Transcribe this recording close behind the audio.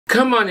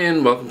Come on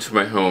in, welcome to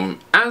my home.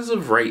 As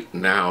of right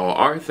now,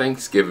 our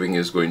Thanksgiving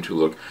is going to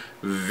look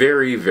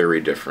very, very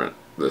different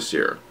this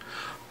year.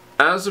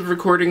 As of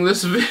recording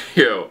this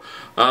video,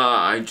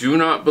 I do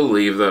not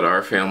believe that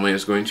our family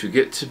is going to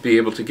be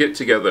able to get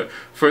together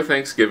for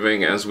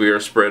Thanksgiving, as we are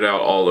spread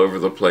out all over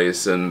the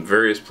place and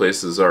various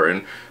places are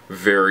in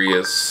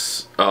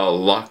various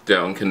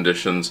lockdown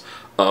conditions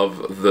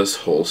of this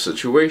whole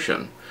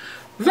situation.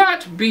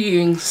 That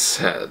being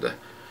said,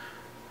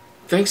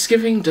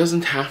 Thanksgiving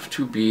doesn't have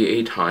to be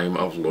a time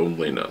of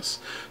loneliness.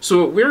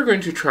 So what we're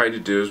going to try to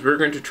do is we're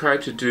going to try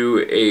to do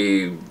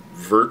a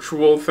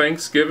virtual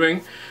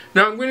Thanksgiving.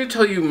 Now I'm going to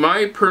tell you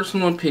my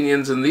personal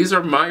opinions, and these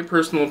are my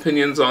personal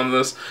opinions on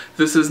this.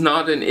 This is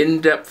not an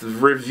in-depth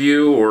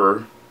review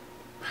or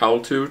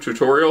how-to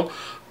tutorial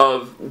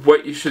of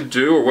what you should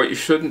do or what you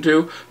shouldn't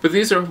do, but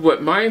these are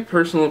what my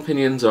personal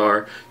opinions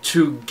are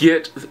to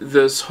get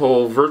this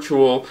whole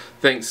virtual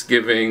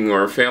Thanksgiving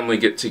or family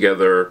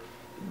get-together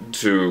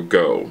to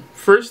go.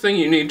 First thing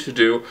you need to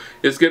do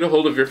is get a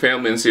hold of your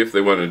family and see if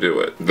they want to do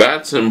it.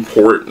 That's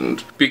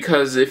important,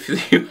 because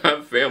if you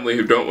have family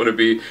who don't want to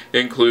be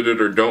included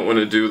or don't want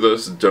to do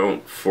this,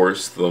 don't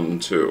force them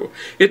to.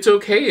 It's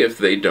okay if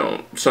they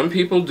don't. Some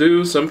people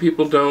do, some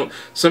people don't.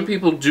 Some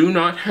people do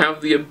not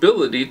have the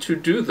ability to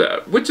do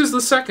that, which is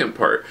the second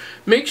part.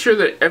 Make sure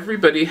that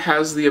everybody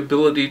has the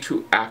ability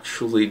to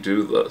actually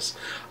do this.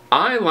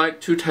 I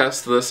like to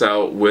test this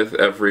out with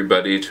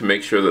everybody to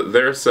make sure that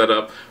their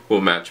setup will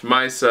match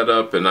my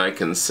setup, and I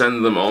can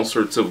send them all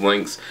sorts of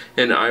links,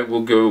 and I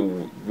will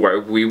go,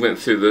 we went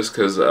through this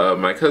because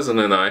my cousin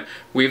and I,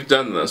 we've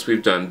done this.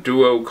 We've done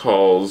duo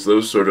calls,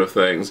 those sort of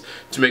things,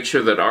 to make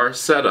sure that our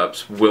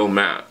setups will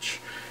match.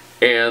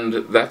 And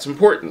that's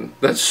important.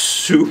 That's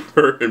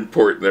super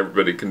important.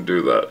 Everybody can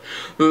do that.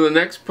 Then the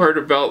next part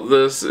about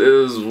this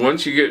is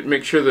once you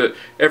make sure that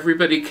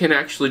everybody can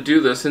actually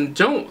do this, and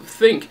don't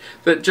think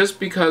that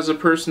just because a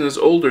person is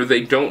older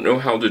they don't know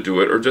how to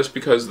do it, or just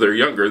because they're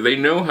younger they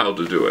know how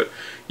to do it.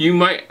 You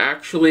might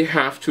actually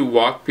have to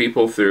walk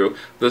people through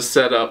the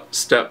setup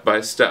step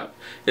by step.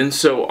 And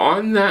so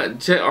on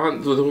that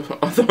on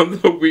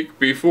the week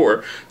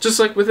before, just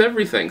like with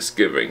every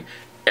Thanksgiving,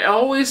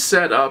 always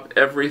set up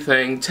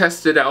everything,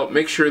 test it out,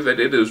 make sure that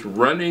it is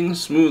running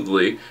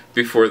smoothly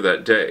before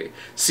that day.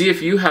 See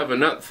if you have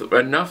enough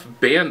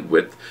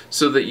bandwidth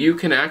so that you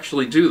can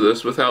actually do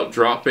this without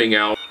dropping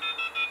out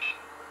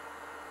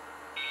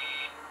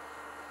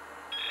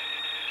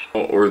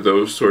or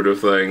those sort of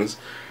things.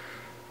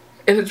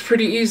 And it's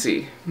pretty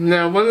easy.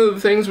 Now, one of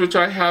the things which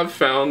I have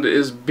found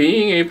is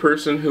being a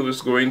person who is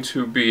going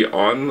to be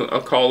on a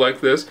call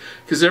like this,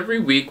 because every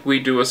week we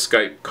do a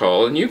Skype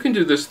call, and you can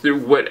do this through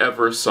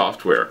whatever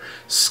software.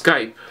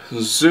 Skype,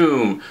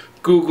 Zoom,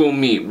 Google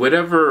Meet,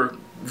 whatever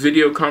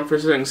video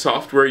conferencing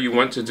software you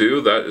want to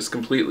do, that is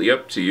completely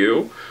up to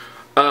you.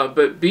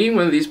 But being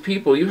one of these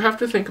people, you have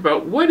to think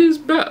about what is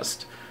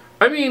best.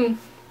 I mean,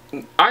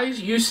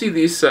 you see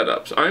these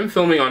setups. I'm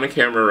filming on a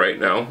camera right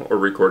now, or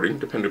recording,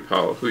 depending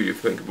upon how you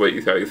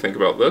think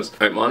about this.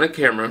 I'm on a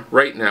camera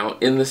right now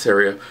in this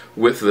area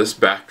with this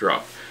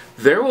backdrop.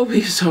 There will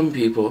be some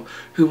people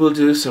who will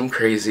do some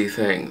crazy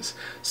things,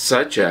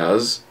 such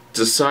as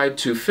decide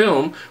to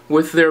film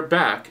with their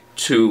back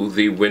to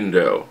the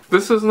window.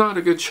 This is not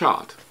a good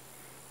shot.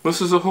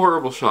 This is a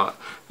horrible shot.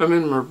 I'm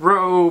in my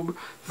robe.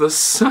 The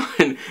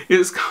sun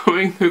is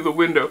coming through the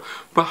window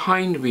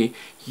behind me.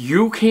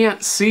 You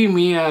can't see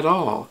me at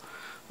all.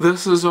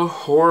 This is a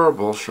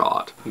horrible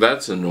shot.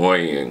 That's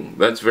annoying.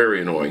 That's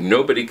very annoying.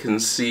 Nobody can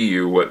see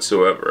you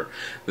whatsoever.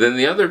 Then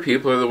the other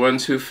people are the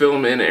ones who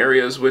film in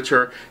areas which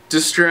are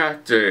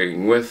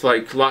distracting, with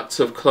like lots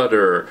of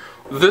clutter.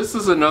 This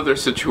is another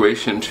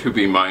situation to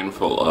be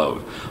mindful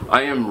of.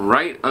 I am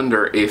right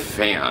under a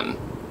fan.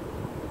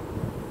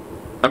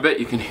 I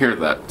bet you can hear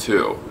that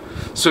too.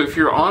 So if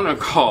you're on a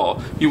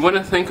call, you want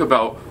to think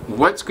about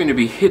what's going to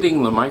be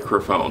hitting the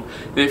microphone,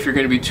 and if you're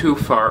going to be too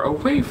far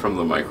away from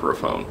the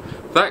microphone.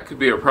 That could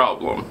be a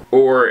problem.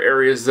 Or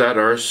areas that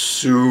are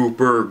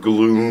super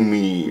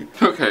gloomy.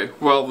 Okay,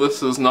 well,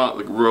 this is not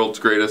the world's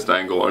greatest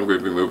angle. I'm going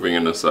to be moving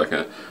in a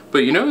second. But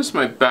you notice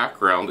my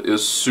background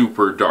is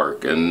super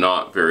dark and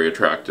not very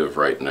attractive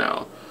right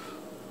now,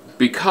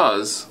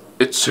 because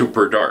it's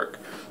super dark.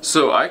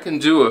 So I can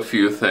do a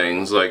few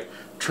things, like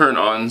turn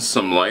on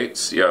some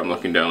lights. Yeah, I'm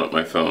looking down at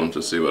my phone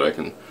to see what I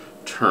can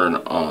turn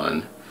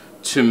on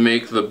to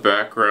make the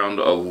background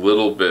a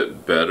little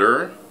bit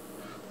better.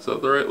 Is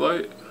that the right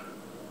light?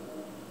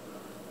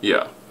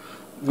 Yeah.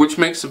 Which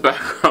makes the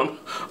background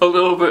a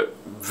little bit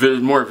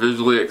more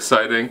visually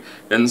exciting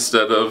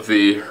instead of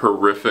the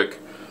horrific,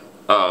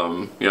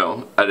 you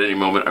know, at any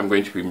moment I'm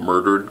going to be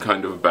murdered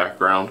kind of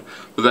background.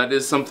 But that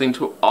is something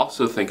to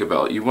also think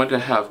about. You want to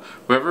have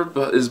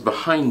whoever is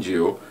behind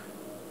you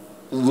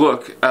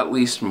look at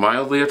least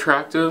mildly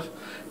attractive.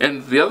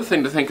 And the other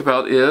thing to think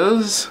about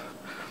is,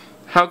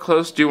 how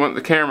close do you want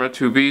the camera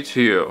to be to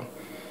you?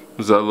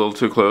 Was that a little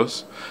too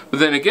close? But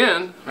then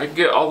again, I can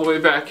get all the way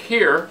back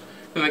here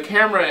and the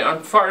camera,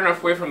 I'm far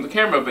enough away from the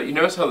camera, but you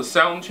notice how the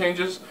sound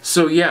changes?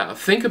 So yeah,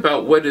 think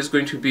about what is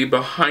going to be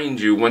behind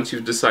you once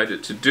you've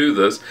decided to do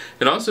this,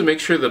 and also make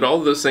sure that all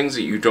those things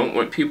that you don't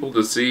want people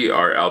to see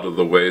are out of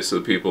the way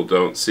so people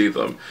don't see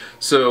them.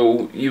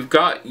 So you've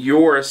got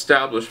your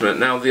establishment.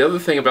 Now the other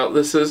thing about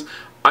this is,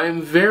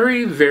 I'm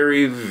very,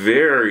 very,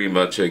 very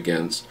much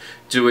against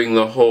doing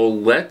the whole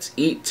let's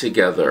eat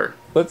together.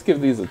 Let's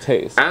give these a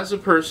taste. As a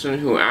person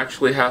who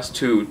actually has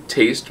to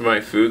taste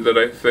my food that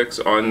I fix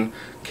on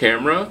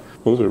camera,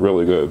 those are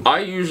really good.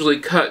 I usually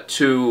cut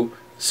to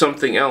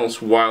something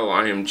else while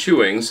I am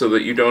chewing so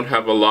that you don't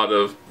have a lot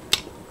of...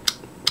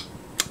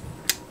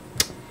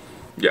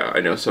 Yeah,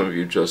 I know some of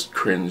you just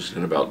cringed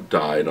and about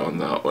died on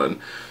that one.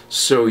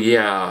 So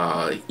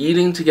yeah,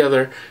 eating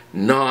together,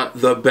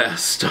 not the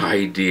best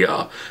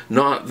idea.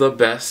 Not the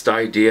best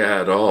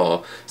idea at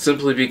all.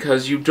 Simply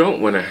because you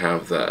don't want to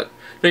have that.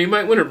 Now you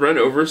might want to run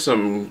over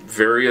some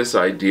various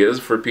ideas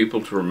for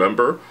people to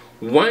remember.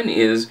 One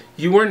is,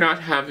 you are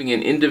not having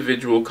an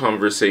individual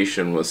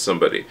conversation with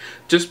somebody.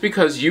 Just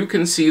because you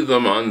can see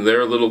them on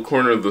their little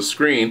corner of the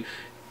screen,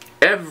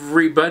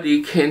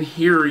 everybody can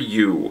hear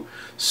you.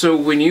 So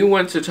when you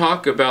want to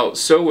talk about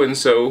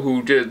so-and-so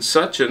who did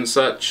such and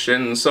such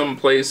in some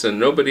place and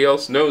nobody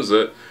else knows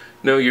it,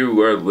 no,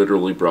 you are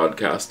literally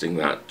broadcasting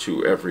that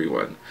to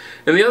everyone.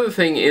 And the other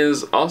thing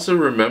is, also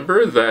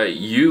remember that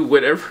you,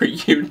 whatever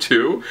you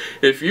do,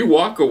 if you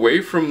walk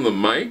away from the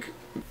mic,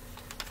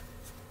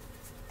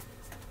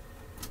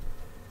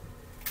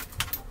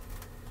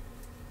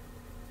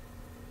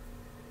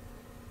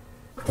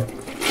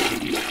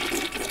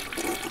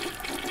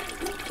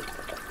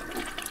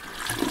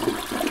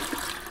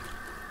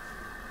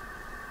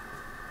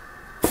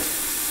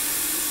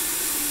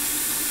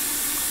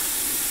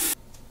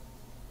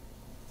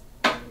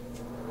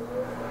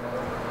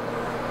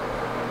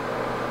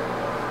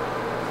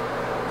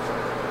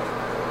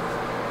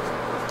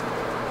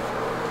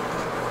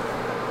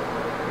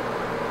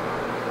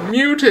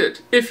 mute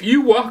it. If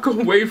you walk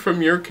away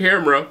from your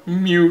camera,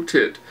 mute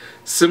it.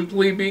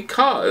 Simply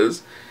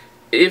because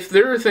if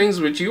there are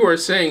things which you are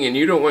saying and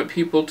you don't want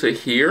people to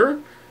hear,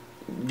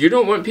 you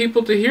don't want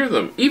people to hear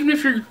them. Even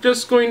if you're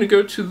just going to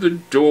go to the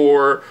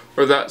door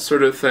or that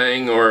sort of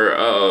thing, or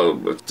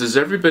does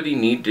everybody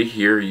need to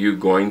hear you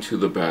going to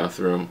the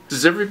bathroom?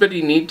 Does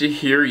everybody need to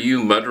hear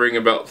you muttering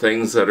about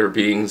things that are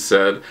being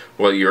said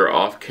while you're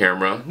off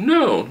camera?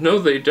 No, no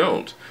they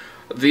don't.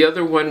 The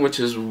other one, which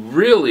is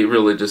really,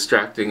 really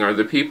distracting, are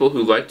the people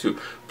who like to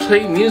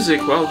play music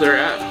while they're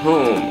at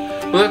home.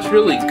 Well, that's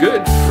really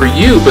good for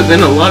you, but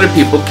then a lot of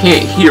people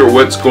can't hear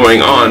what's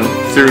going on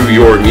through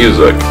your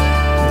music.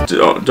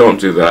 Don't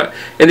do that.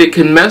 And it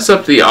can mess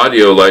up the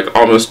audio like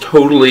almost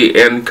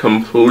totally and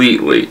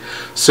completely.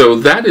 So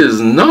that is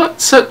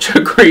not such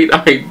a great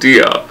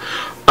idea.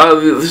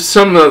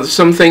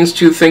 Some things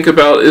to think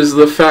about is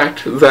the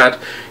fact that,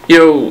 you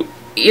know,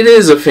 it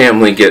is a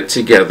family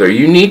get-together.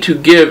 You need to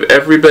give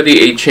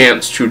everybody a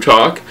chance to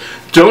talk.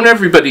 Don't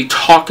everybody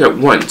talk at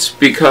once,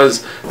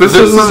 because this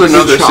is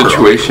another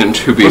situation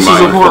to be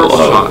mindful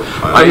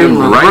of. I am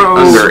right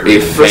under a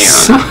fan. The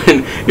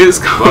sun is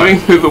coming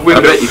through the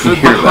window. I bet you can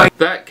hear that.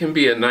 That can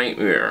be a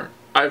nightmare.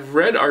 I've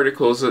read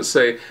articles that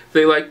say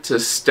they like to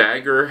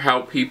stagger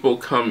how people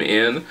come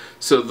in,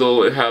 so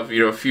they'll have,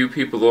 you know, a few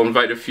people, they'll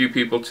invite a few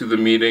people to the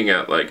meeting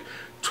at like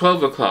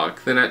 12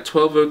 o'clock, then at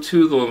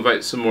 12:02 they'll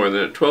invite some more,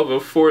 then at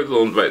 12:04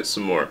 they'll invite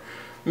some more.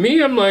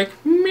 Me, I'm like,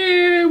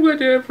 meh,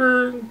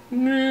 whatever,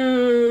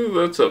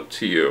 that's up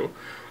to you.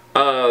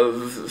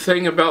 The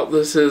thing about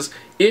this is,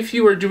 if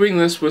you are doing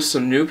this with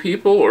some new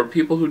people or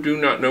people who do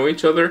not know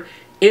each other,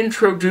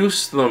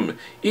 introduce them.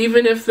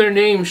 Even if their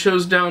name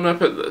shows down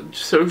up at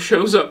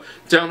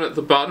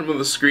the bottom of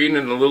the screen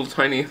in a little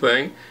tiny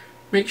thing.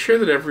 Make sure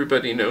that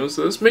everybody knows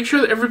this. Make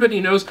sure that everybody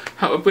knows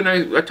how, when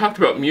I talked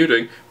about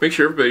muting, make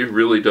sure everybody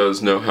really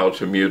does know how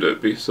to mute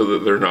it, so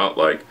that they're not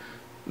like,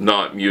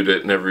 not mute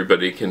it and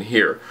everybody can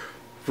hear.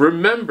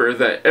 Remember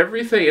that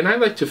everything, and I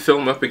like to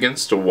film up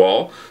against a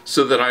wall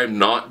so that I'm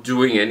not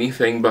doing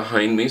anything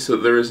behind me, so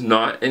there is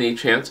not any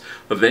chance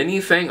of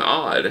anything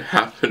odd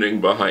happening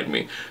behind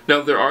me.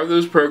 Now there are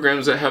those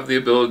programs that have the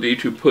ability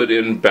to put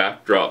in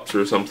backdrops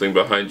or something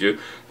behind you.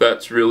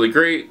 That's really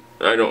great.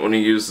 I don't want to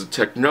use the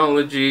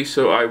technology,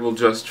 so I will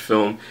just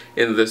film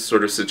in this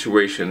sort of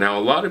situation. Now, a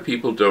lot of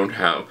people don't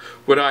have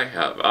what I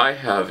have. I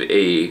have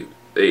a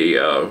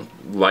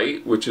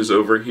light, which is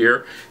over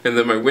here, and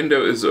then my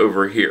window is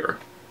over here.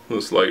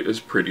 This light is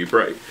pretty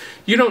bright.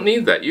 You don't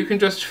need that. You can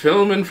just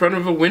film in front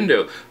of a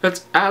window.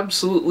 That's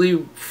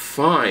absolutely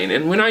fine.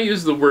 And when I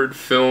use the word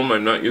film,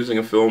 I'm not using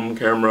a film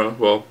camera.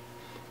 Well,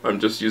 I'm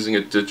just using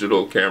a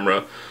digital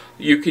camera.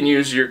 You can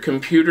use your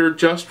computer.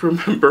 Just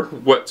remember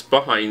what's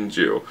behind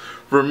you.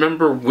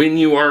 Remember when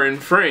you are in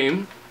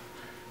frame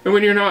and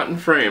when you're not in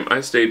frame.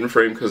 I stayed in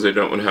frame because I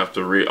don't want to have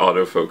to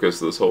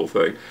re-autofocus this whole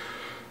thing.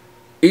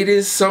 It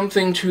is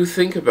something to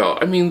think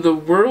about. I mean, the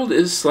world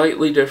is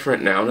slightly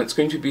different now, and it's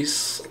going to be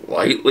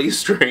slightly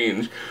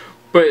strange,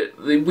 But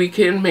we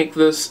can make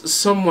this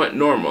somewhat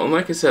normal. And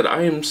like I said,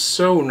 I am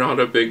so not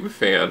a big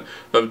fan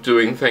of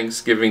doing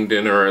Thanksgiving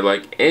dinner or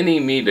like any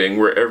meeting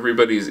where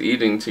everybody's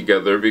eating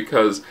together,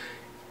 because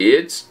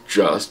it's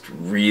just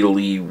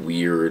really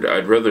weird.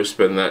 I'd rather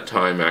spend that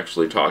time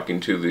actually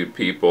talking to the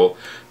people.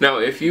 Now,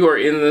 if you are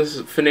in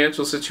this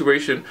financial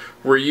situation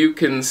where you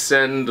can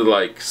send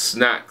like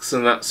snacks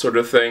and that sort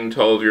of thing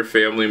to all of your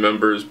family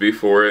members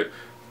before it,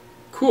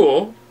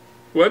 cool,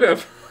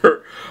 whatever.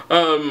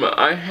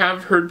 I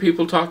have heard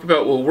people talk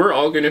about, well, we're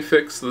all going to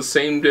fix the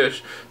same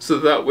dish so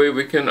that way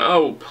we can,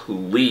 oh,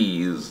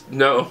 please,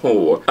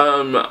 no.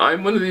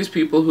 I'm one of these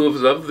people who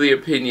is of the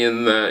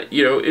opinion that,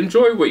 you know,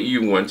 enjoy what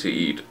you want to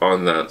eat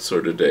on that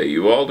sort of day.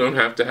 You all don't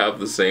have to have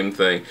the same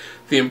thing.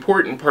 The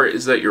important part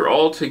is that you're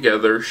all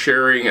together,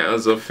 sharing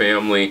as a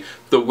family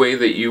the way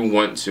that you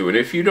want to. And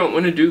if you don't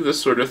want to do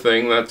this sort of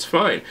thing, that's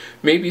fine.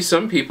 Maybe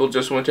some people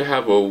just want to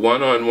have a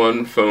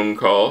one-on-one phone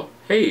call.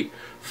 Hey,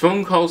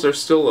 phone calls are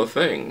still a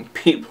thing.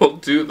 People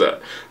do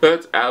that.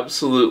 That's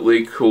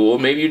absolutely cool.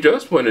 Maybe you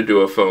just want to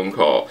do a phone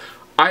call.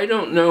 I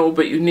don't know,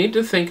 but you need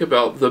to think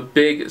about the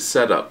big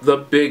setup, the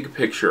big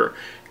picture.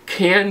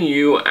 Can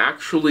you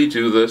actually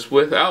do this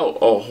without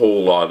a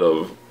whole lot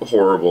of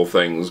horrible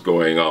things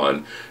going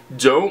on?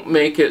 Don't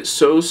make it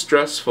so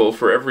stressful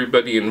for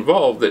everybody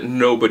involved that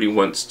nobody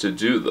wants to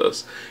do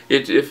this.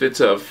 If it's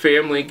a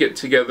family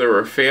get-together or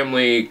a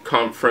family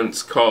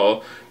conference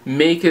call,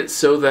 make it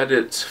so that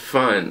it's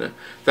fun.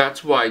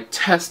 That's why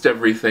test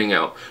everything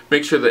out.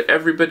 Make sure that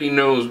everybody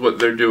knows what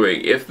they're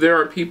doing. If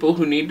there are people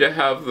who need to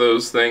have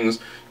those things,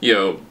 you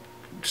know,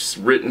 just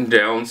written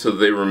down so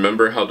they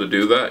remember how to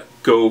do that,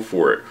 go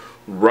for it.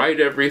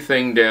 Write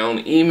everything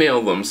down, email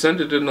them,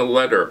 send it in a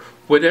letter,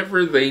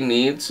 whatever they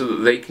need so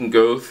that they can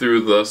go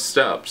through the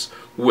steps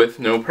with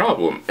no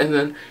problem. And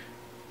then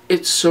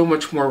it's so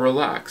much more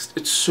relaxed.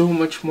 It's so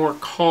much more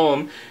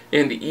calm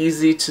and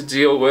easy to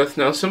deal with.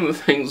 Now, some of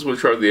the things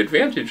which are the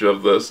advantage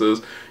of this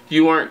is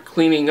you aren't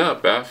cleaning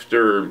up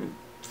after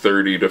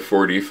 30 to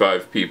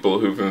 45 people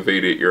who've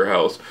invaded your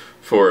house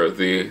for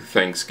the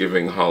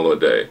Thanksgiving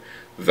holiday.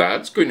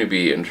 That's going to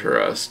be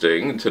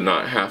interesting to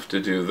not have to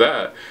do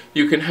that.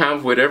 You can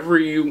have whatever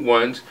you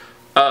want.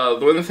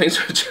 One of the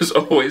things which is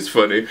always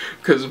funny,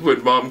 because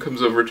when Mom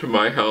comes over to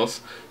my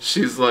house,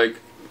 she's like,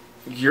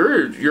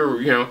 you're,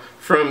 you know,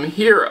 from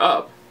here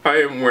up, I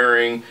am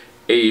wearing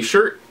a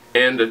shirt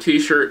and a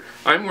t-shirt.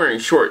 I'm wearing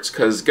shorts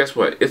because guess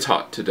what? It's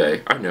hot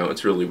today. I know,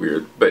 it's really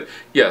weird. But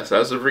yes,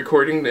 as of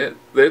recording it,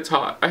 it's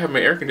hot. I have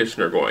my air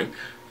conditioner going.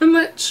 And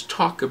let's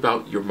talk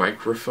about your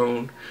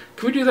microphone.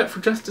 Can we do that for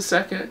just a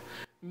second?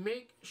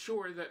 Make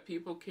sure that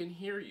people can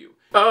hear you.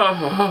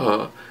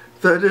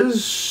 That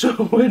is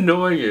so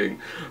annoying.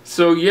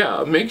 So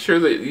yeah, make sure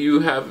that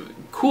you have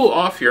cool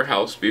off your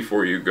house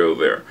before you go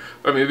there.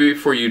 Or maybe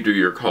before you do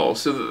your call.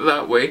 So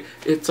that way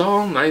it's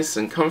all nice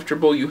and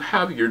comfortable. You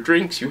have your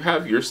drinks, you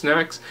have your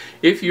snacks.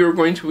 If you're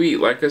going to eat,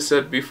 like I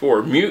said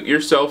before, mute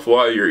yourself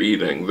while you're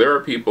eating. There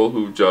are people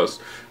who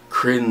just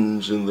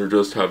cringe and they're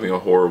just having a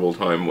horrible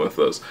time with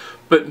us.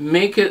 But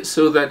make it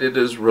so that it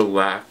is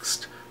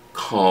relaxed,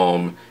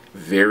 calm,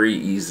 very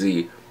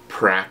easy.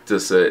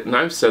 Practice it. And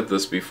I've said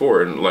this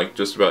before in like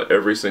just about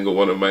every single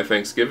one of my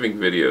Thanksgiving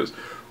videos.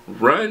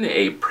 Run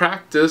a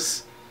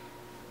practice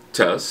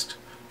test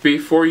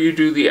before you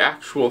do the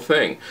actual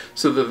thing,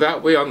 so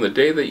that way on the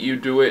day that you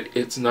do it,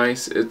 it's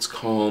nice, it's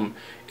calm,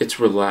 it's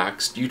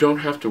relaxed. You don't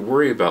have to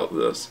worry about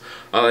this.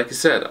 Like I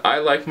said, I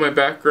like my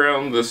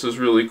background. This is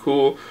really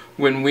cool.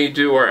 When we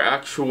do our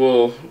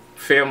actual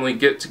family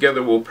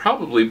get-together, we'll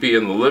probably be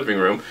in the living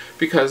room,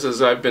 because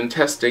as I've been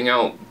testing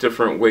out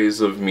different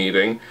ways of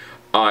meeting,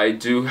 I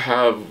do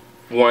have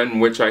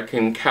one which I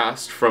can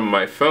cast from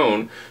my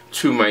phone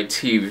to my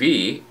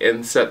TV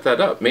and set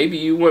that up.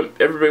 Maybe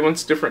everybody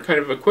wants different kind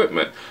of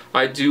equipment.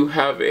 I do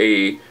have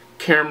a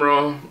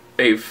camera,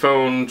 a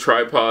phone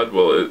tripod.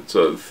 Well, it's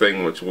a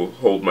thing which will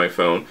hold my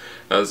phone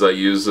as I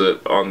use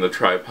it on the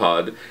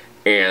tripod,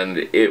 and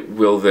it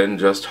will then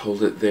just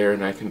hold it there,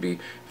 and I can be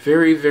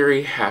very,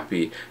 very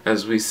happy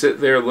as we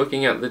sit there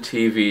looking at the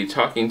TV,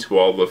 talking to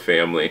all the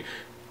family.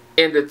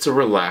 And it's a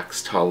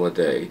relaxed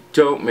holiday.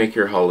 Don't make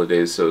your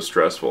holidays so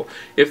stressful.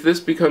 If this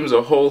becomes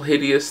a whole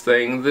hideous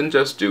thing, then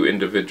just do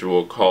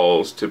individual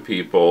calls to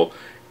people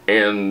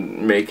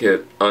and make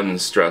it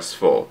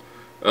unstressful.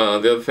 The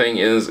other thing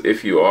is,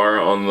 if you are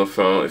on the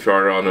phone, if you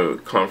are on a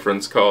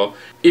conference call,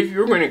 if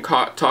you're going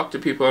to talk to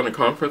people on a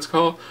conference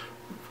call,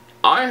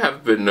 I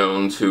have been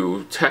known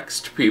to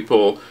text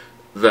people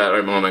that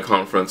I'm on a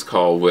conference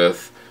call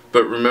with.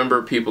 But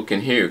remember, people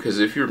can hear you, because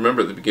if you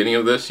remember the beginning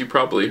of this, you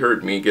probably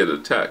heard me get a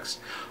text.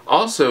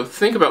 Also,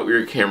 think about where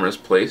your camera is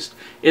placed.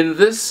 In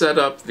this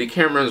setup, the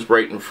camera is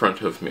right in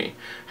front of me.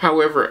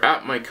 However,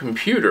 at my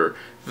computer,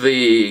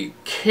 the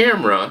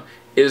camera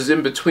is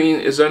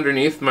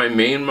underneath my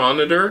main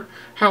monitor.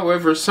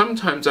 However,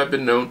 sometimes I've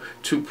been known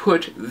to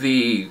put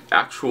the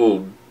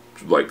actual,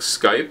 like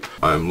Skype.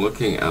 I'm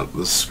looking at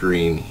the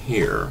screen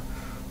here,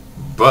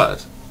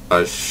 but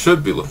I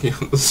should be looking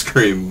at the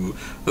screen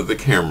of the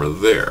camera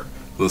there.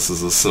 this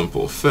is a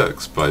simple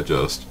fix by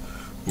just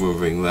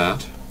moving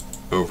that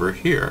over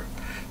here.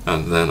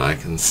 And then I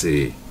can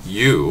see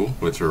you,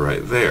 which are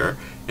right there,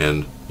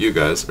 and you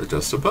guys are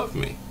just above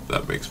me.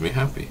 That makes me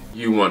happy.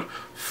 You want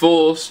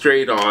full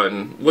straight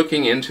on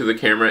looking into the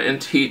camera and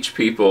teach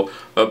people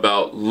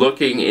about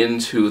looking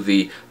into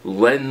the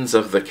lens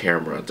of the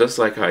camera, just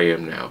like I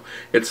am now.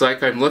 It's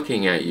like I'm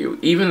looking at you,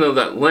 even though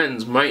that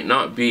lens might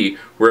not be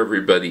where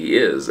everybody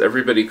is.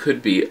 Everybody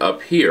could be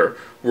up here,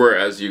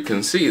 whereas you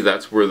can see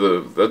that's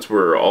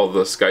where all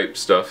the Skype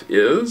stuff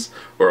is,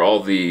 or all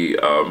the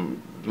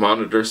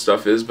monitor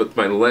stuff is, but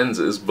my lens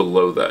is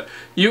below that.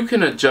 You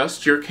can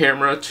adjust your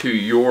camera to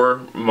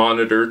your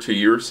monitor, to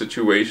your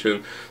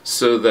situation,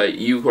 so that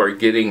you are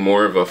getting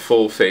more of a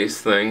full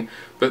face thing,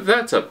 but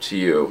that's up to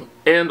you.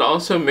 And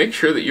also make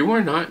sure that you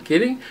are not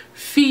getting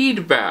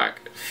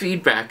feedback.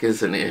 Feedback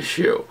is an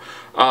issue.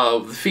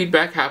 The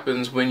feedback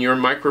happens when your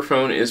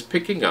microphone is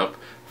picking up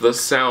the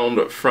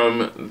sound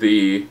from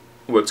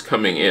what's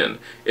coming in.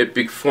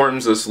 It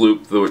forms this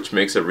loop which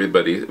makes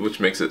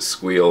it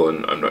squeal,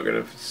 and I'm not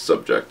going to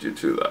subject you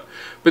to that.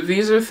 But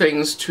these are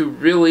things to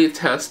really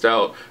test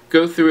out,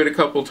 go through it a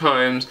couple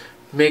times,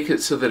 make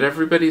it so that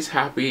everybody's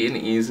happy and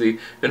easy,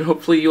 and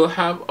hopefully you'll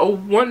have a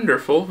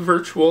wonderful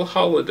virtual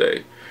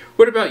holiday.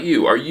 What about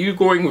you? Are you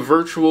going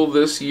virtual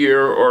this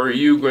year, or are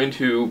you going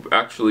to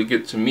actually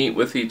get to meet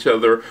with each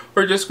other,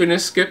 or just going to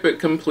skip it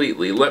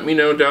completely? Let me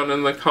know down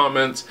in the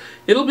comments.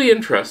 It'll be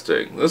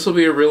interesting. This will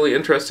be a really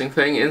interesting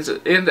thing,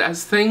 and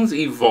as things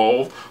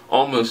evolve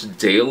almost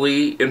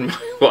daily in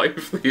my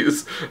life,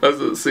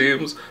 as it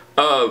seems,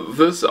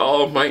 this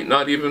all might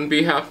not even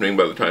be happening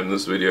by the time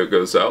this video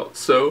goes out,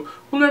 so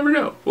we'll never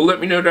know. Well, let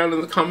me know down in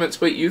the comments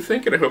what you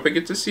think, and I hope I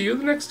get to see you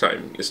the next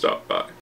time you stop by.